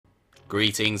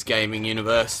Greetings, gaming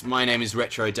universe. My name is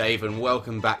Retro Dave, and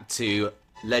welcome back to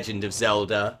Legend of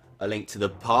Zelda: A Link to the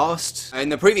Past. In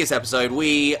the previous episode,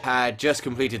 we had just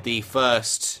completed the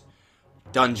first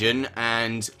dungeon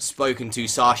and spoken to the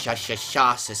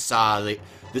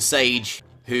sage,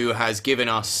 who has given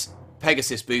us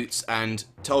Pegasus boots and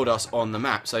told us on the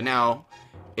map. So now,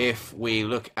 if we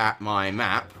look at my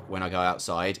map when I go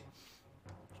outside,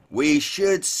 we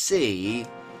should see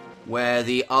where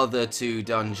the other two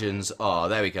dungeons are.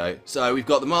 There we go. So we've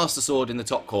got the Master Sword in the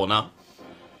top corner,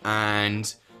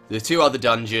 and the two other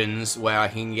dungeons where I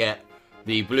can get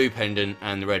the blue pendant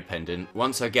and the red pendant.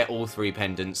 Once I get all three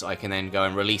pendants, I can then go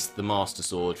and release the Master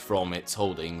Sword from its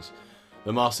holdings.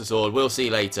 The Master Sword, we'll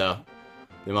see later.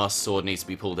 The Master Sword needs to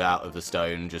be pulled out of the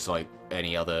stone, just like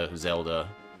any other Zelda.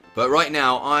 But right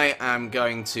now, I am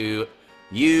going to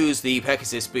use the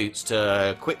Pegasus boots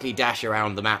to quickly dash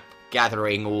around the map,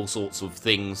 gathering all sorts of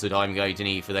things that I'm going to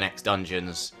need for the next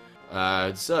dungeons.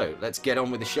 So, let's get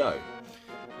on with the show.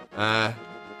 As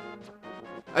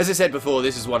I said before,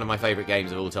 this is one of my favourite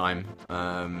games of all time.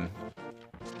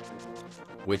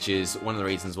 Which is one of the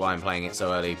reasons why I'm playing it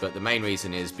so early. But the main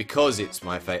reason is because it's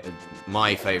my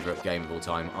favourite game of all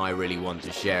time, I really want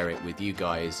to share it with you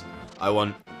guys. I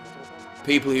want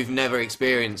people who've never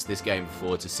experienced this game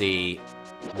before to see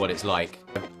what it's like.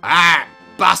 Ah!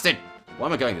 Bastard! Why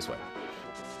am I going this way?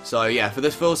 So yeah, for the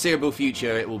foreseeable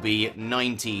future, it will be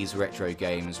 90s retro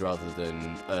games rather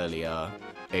than earlier,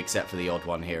 except for the odd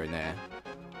one here and there.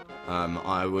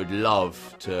 I would love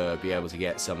to be able to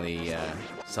get some of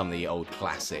the old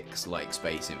classics like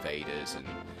Space Invaders and,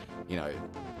 you know,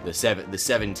 the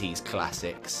 70s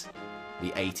classics, the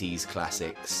 80s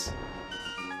classics,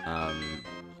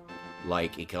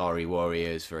 like Ikari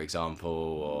Warriors, for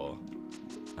example,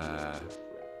 or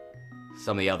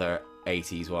some of the other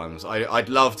 80s ones. I'd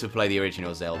love to play the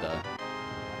original Zelda.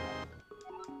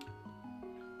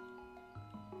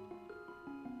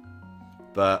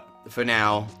 But for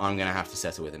now, I'm going to have to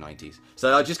settle with the 90s.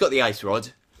 So I just got the ice rod.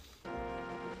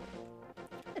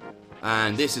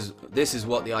 And this is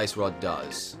what the ice rod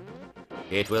does.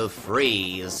 It will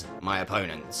freeze my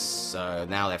opponents. So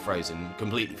now they're frozen,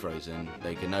 completely frozen.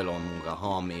 They can no longer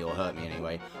harm me or hurt me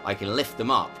anyway. I can lift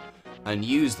them up and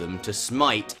use them to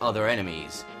smite other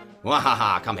enemies.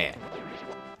 Wahaha, come here.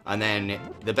 And then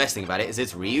the best thing about it is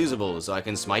it's reusable, so I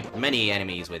can smite many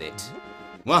enemies with it.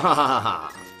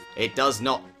 Wahaha. It does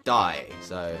not die,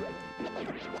 so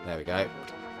there we go. And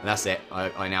that's it.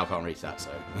 I now can't reach that,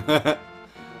 so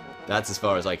that's as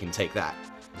far as I can take that.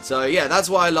 So yeah, that's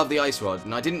why I love the ice rod,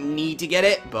 and I didn't need to get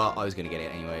it, but I was going to get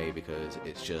it anyway because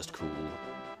it's just cool.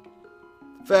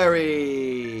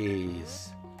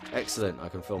 Fairies! Excellent, I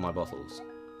can fill my bottles.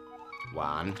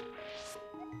 1,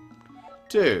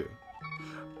 2.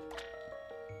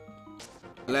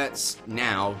 Let's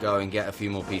now go and get a few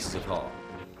more pieces of heart.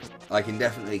 I can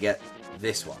definitely get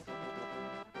this one.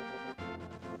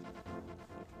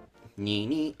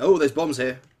 Oh, there's bombs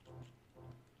here.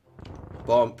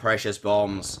 Precious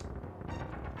bombs.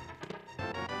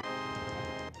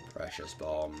 Precious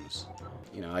bombs.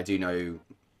 You know, I do know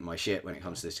my shit when it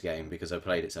comes to this game because I've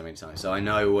played it so many times. So I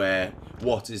know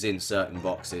what is in certain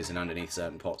boxes and underneath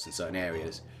certain pots in certain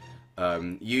areas.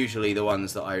 Usually the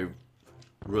ones that I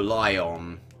rely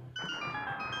on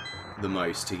the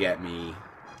most to get me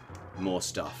more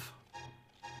stuff.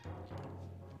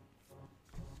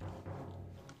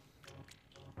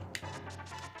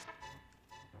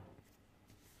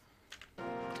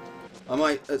 I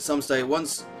might at some stage,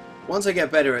 once I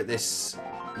get better at this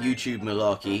YouTube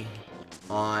malarkey,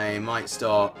 I might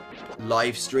start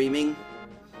live streaming.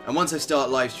 And once I start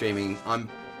live streaming, I'm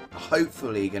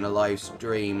hopefully going to live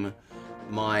stream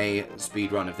my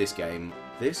speedrun of this game.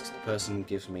 This person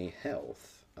gives me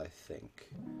health, I think.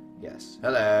 Yes.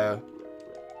 Hello.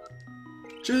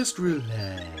 Just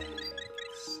relax.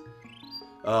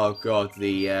 Oh god,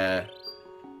 the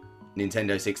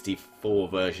Nintendo 64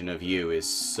 version of you is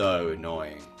so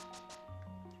annoying.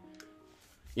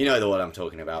 You know the one I'm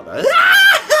talking about, though.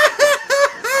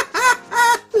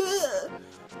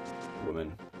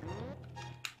 Woman.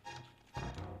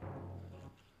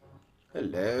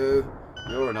 Hello.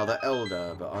 You're another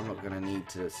elder, but I'm not going to need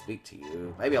to speak to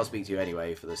you. Maybe I'll speak to you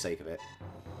anyway for the sake of it.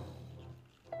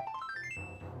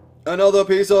 Another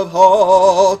piece of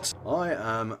heart! I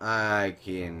am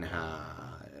Aginha.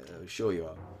 Sure you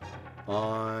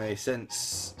are. I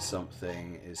sense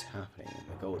something is happening in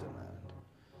the Golden Land.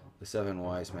 The 7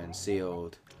 wise men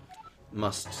sealed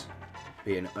must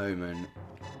be an omen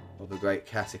of a great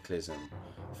cataclysm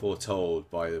foretold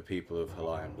by the people of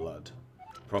Hawaiian blood.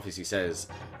 Prophecy says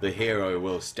the hero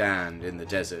will stand in the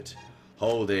desert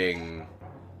holding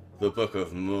the Book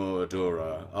of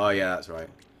Murdura. Oh yeah, that's right.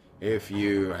 If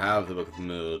you have the Book of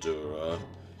Murdura,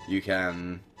 you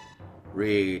can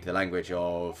read the language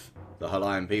of the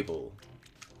Hawaiian people.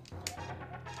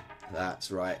 That's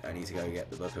right, I need to go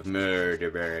get the Book of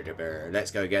Murder.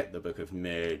 Let's go get the Book of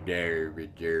Murder.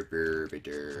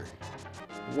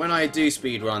 When I do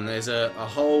speedrun, there's a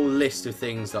whole list of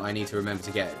things that I need to remember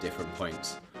to get at different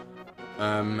points.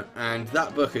 And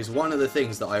that book is one of the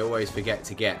things that I always forget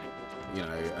to get, you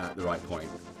know, at the right point.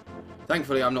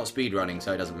 Thankfully, I'm not speedrunning,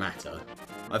 so it doesn't matter.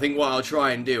 I think what I'll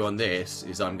try and do on this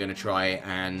is I'm going to try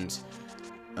and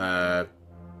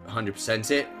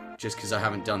 100% it, just because I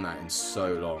haven't done that in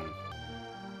so long.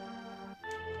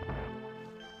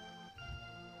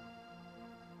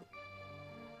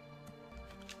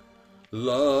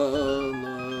 La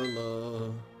la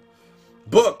la.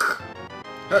 Book!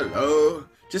 Hello!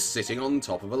 Just sitting on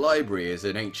top of a library is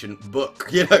an ancient book,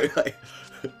 you know, like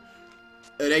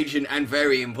an ancient and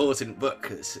very important book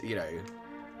that's, you know,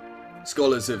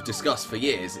 scholars have discussed for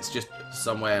years. It's just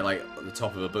somewhere like at the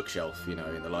top of a bookshelf, you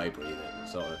know, in the library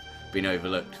that's sort of been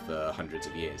overlooked for hundreds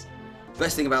of years.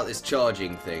 Best thing about this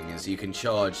charging thing is you can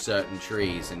charge certain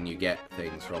trees and you get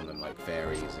things from them, like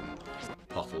fairies and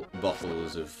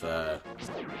bottles of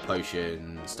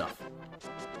potion stuff.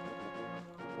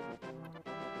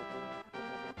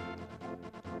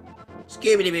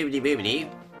 Skibbity-bibbity-bibbity.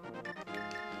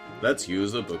 Let's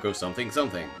use the Book of Something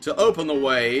Something to open the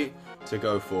way to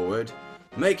go forward.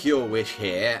 Make your wish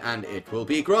here and it will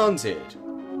be granted.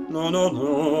 No, no,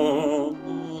 no,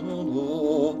 no, no,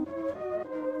 no.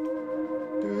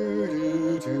 Do,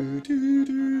 do, do, do,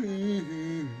 do.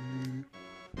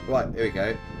 Right, here we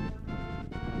go.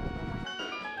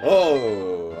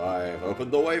 Oh, I've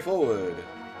opened the way forward.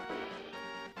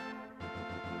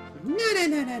 Na na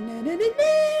na na na na na.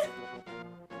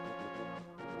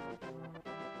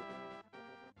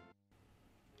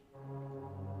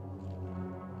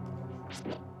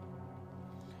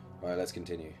 Alright, let's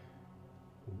continue.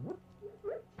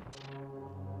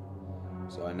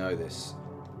 So I know this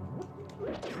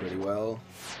pretty well.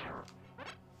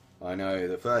 I know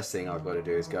the first thing I've got to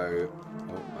do is go...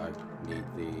 Oh, I need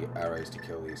the arrows to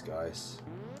kill these guys.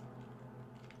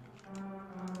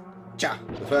 Cha!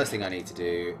 The first thing I need to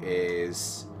do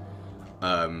is...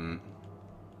 go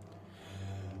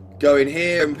in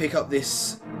here and pick up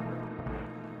this...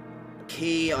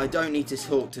 key. I don't need to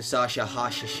talk to Sasha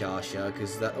Hasha Shasha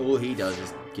because that all he does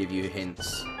is give you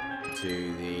hints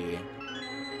to the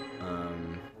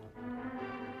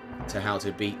to how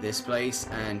to beat this place,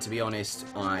 and to be honest,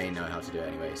 I know how to do it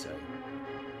anyway, so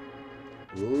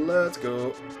let's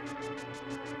go.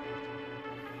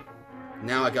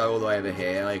 Now I go all the way over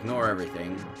here. I ignore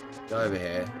everything. Go over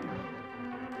here.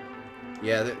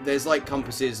 Yeah, there's like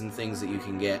compasses and things that you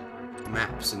can get,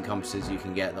 maps and compasses you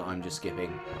can get that I'm just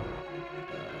skipping.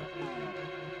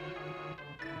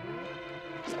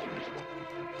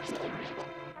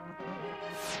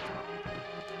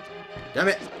 Damn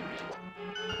it!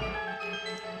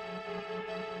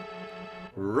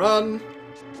 Run!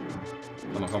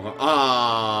 Come on, come on, come on.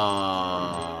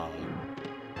 Ah!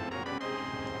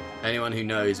 Anyone who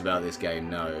knows about this game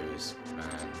knows,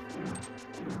 man.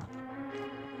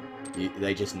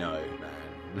 They just know, man.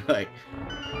 Like,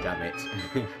 damn it.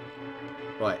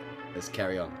 Right, let's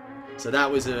carry on. So that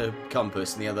was a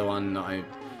compass, and the other one,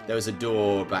 there was a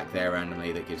door back there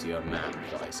randomly that gives you a map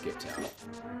that I skipped out.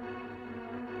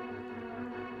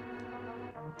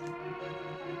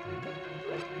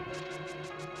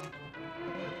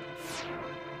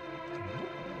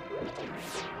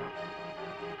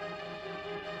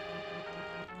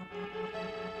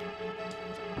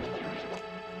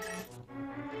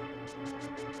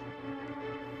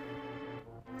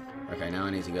 Okay, now I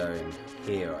need to go in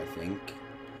here, I think.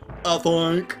 Which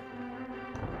one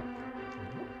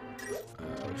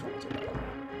is it?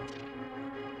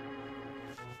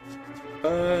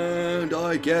 And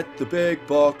I get the big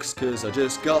box, because I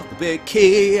just got the big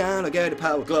key, and I get a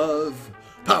power glove.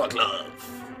 Power glove!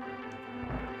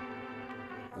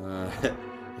 I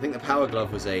think the power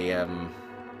glove was a,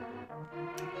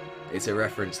 it's a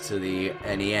reference to the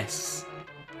NES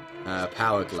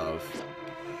power glove,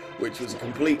 which was a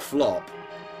complete flop.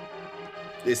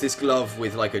 It's this glove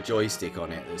with like a joystick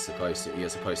on it that's you're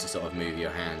supposed to sort of move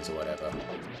your hands or whatever,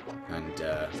 and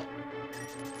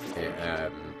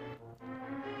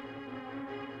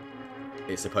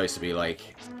it's supposed to be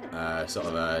like sort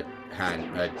of a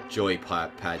joy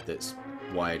pad that's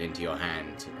wired into your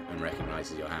hand and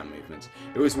recognizes your hand movements.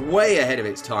 It was way ahead of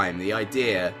its time. The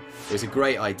idea, it was a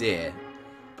great idea,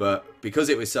 but because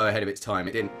it was so ahead of its time,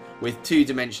 it didn't. With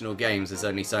two-dimensional games, there's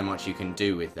only so much you can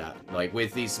do with that. Like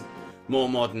with these more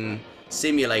modern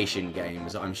simulation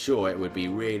games, I'm sure it would be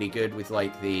really good with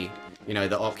like the, you know,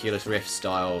 the Oculus Rift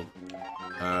style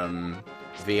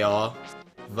VR,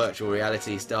 virtual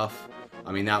reality stuff.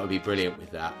 I mean, that would be brilliant with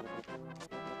that.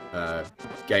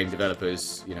 Game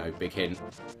developers, you know, big hint,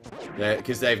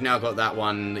 because they've now got that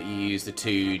one that you use the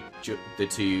two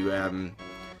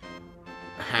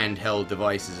handheld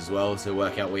devices as well to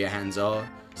work out where your hands are.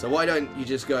 So why don't you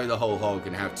just go the whole hog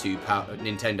and have two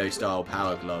Nintendo style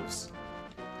power gloves?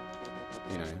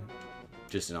 You know,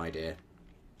 just an idea.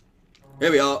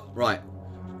 Here we are. Right.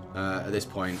 At this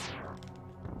point,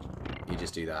 you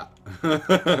just do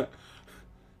that.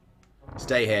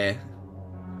 Stay here.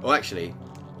 Oh, actually,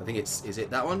 I think it's... Is it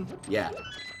that one? Yeah.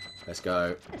 Let's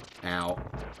go. Ow.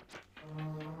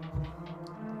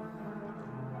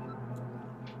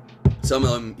 Some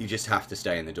of them, you just have to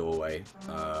stay in the doorway.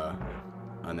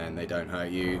 And then they don't hurt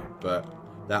you. But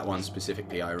that one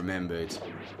specifically, I remembered.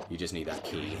 You just need that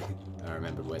key. I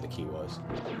remembered where the key was.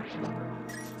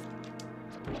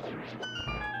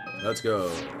 Let's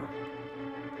go.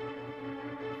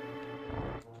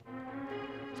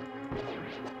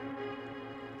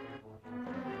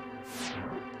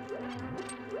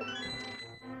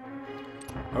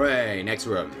 Hooray, next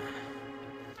room.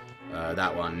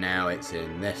 That one, now it's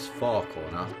in this far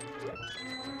corner.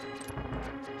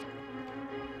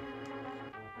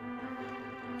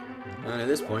 And at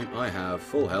this point, I have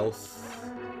full health.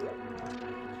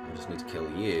 I just need to kill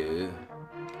you.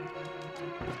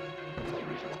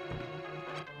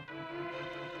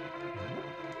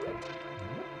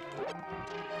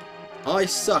 I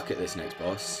suck at this next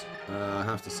boss, I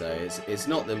have to say. It's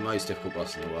not the most difficult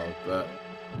boss in the world, but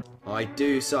I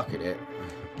do suck at it.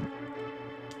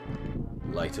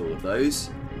 Like all of those.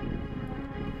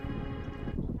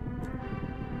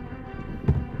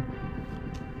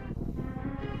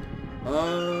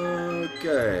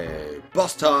 Okay,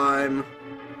 boss time!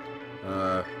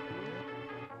 I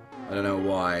don't know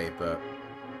why, but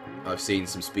I've seen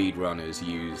some speedrunners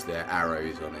use their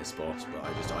arrows on this boss, but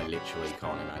I literally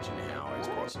can't imagine how it's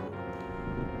possible.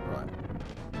 Right.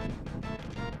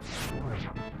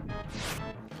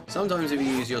 Sometimes if you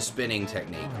use your spinning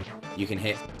technique, you can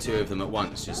hit two of them at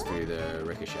once just through the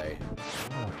ricochet.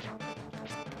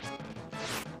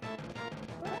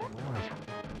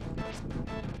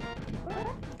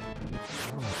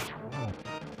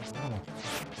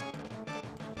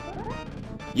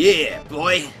 Yeah,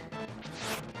 boy!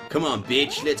 Come on,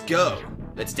 bitch, let's go!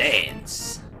 Let's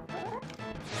dance!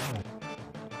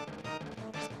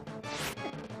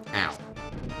 Ow.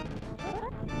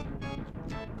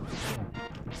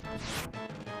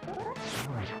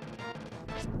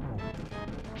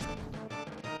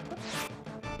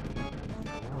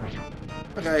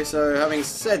 Okay, so having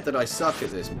said that I suck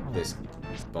at this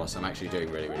boss, I'm actually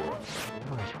doing really, really well.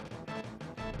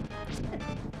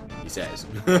 He says.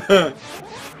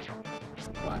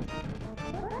 Right.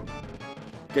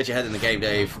 Get your head in the game,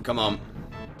 Dave. Come on.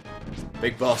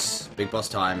 Big boss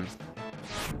time.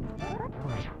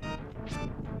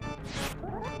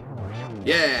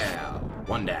 Yeah!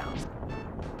 One down.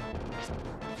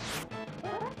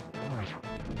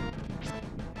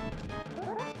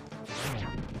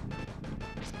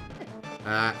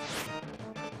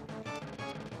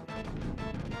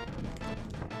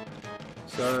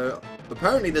 So,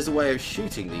 apparently there's a way of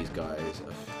shooting these guys.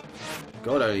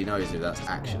 God only knows if that's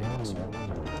actually possible.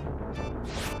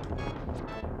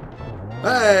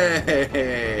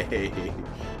 Hey!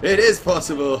 It is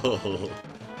possible!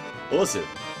 Awesome.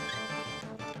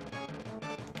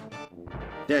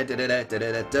 Da, da, da, da, da,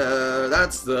 da, da.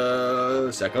 That's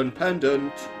the second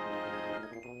pendant.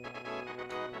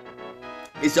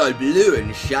 It's all blue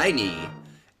and shiny.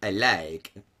 I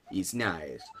like. It's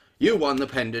nice. You won the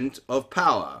pendant of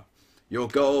power. Your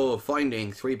goal of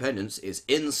finding 3 pendants is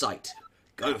in sight.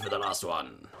 Go for the last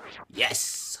one.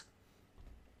 Yes!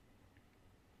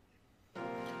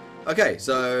 Okay,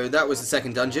 so that was the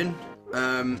second dungeon.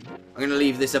 I'm going to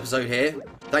leave this episode here.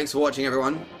 Thanks for watching,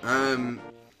 everyone.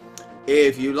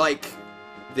 If you like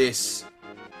this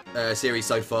series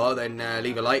so far, then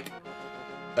leave a like.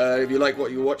 If you like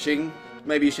what you're watching,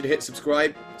 maybe you should hit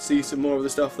subscribe, see some more of the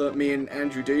stuff that me and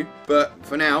Andrew do. But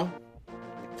for now,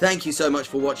 thank you so much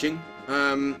for watching.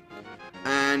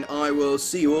 And I will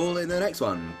see you all in the next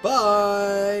one.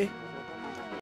 Bye!